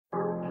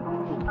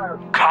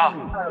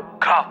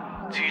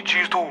Cop, see you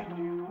choose to.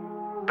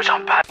 Bitch,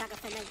 I'm bad.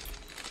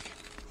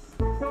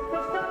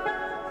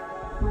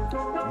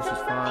 This is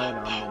fine.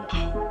 I'm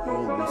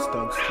in all these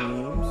thugs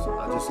teams. I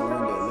just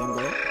learned their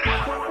lingo.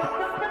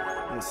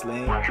 Their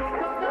slang.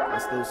 I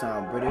still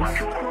sound British.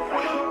 So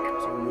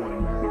you're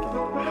American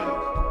or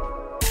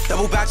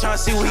Double back trying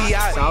to see where he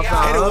at. South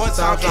Hit it one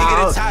time, can't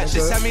get it tight. She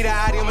nigga. sent me the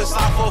ID, I'm a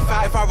slide for a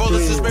fact. If I roll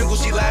this to sprinkle,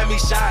 she let me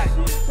shine.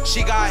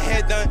 She got her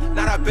hair done,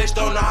 now that bitch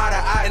don't know how to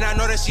act. And I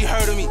know that she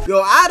heard of me. Yo,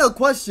 I had a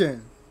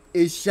question.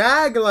 Is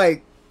Shag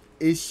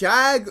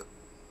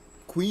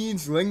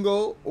Queen's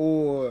lingo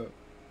or...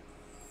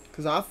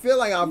 Cause I feel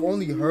like I've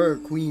only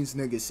heard Queens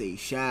niggas say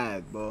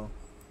Shag, bro.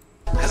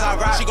 Cause I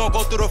rap, she gon'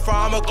 go through the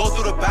front, I'ma go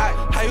through the back.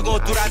 How you gon'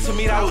 do that to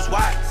me? That was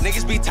whack.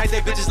 Niggas be tight, they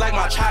bitches like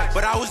my track.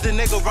 But I was the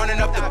nigga running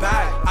up the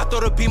bag. I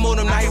thought the beam on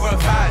him, now he run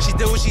fast. She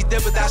did what she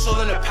did, but that's all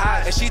in the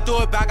past. And she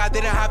threw it back, I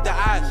didn't have to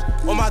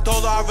ask. On my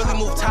dollar, I really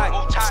move tight.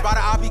 Spot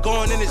I be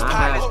going in his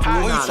pack.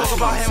 When you talk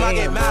about him, I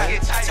get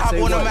mad. Top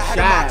one, I'm ahead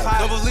of my class.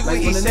 Don't believe what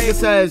he when the nigga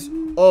says,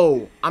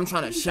 oh, I'm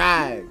trying to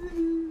shag.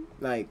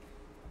 Like,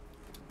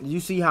 you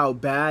see how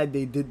bad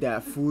they did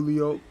that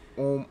Fulio?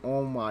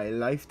 Oh my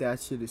life,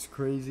 that shit is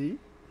crazy.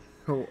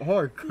 Oh,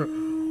 Ark,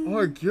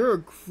 you're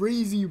a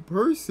crazy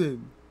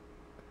person.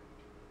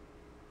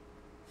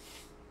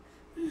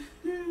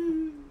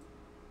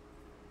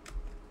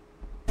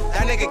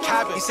 That nigga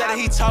capping. He said that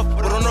he tough,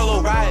 but don't know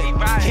low ride.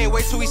 Can't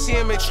wait till we see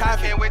him in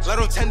traffic. Let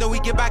him tender, we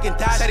get back and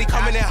dash. Said he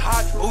coming in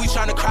hot, but we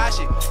tryna crash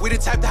it. We the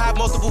type to have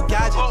multiple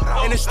gadgets.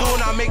 In the stool,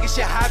 not making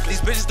shit happen.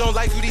 These bitches don't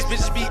like you, these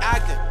bitches be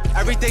acting.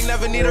 Everything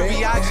never need a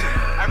reaction.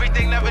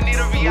 Everything never need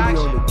a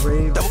reaction.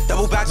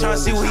 Double back trying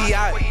to see where he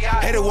at.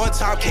 Hit it one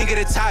time, can't get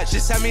attached.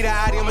 Just send me the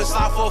ID, I'm a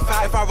slide for a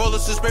fact. If I roll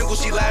this to sprinkle,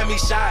 she let me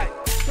shine.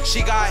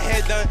 She got her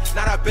hair done,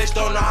 now that bitch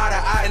don't know how to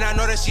act. And I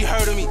know that she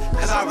heard of me,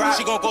 cause I rap.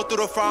 She gon' go through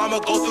the front, I'ma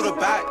go through the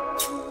back.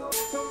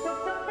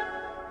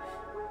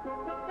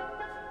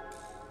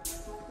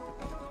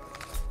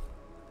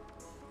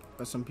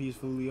 Rest in peace,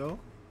 Fulio.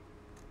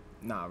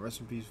 Nah, rest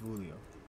in peace, Fulio.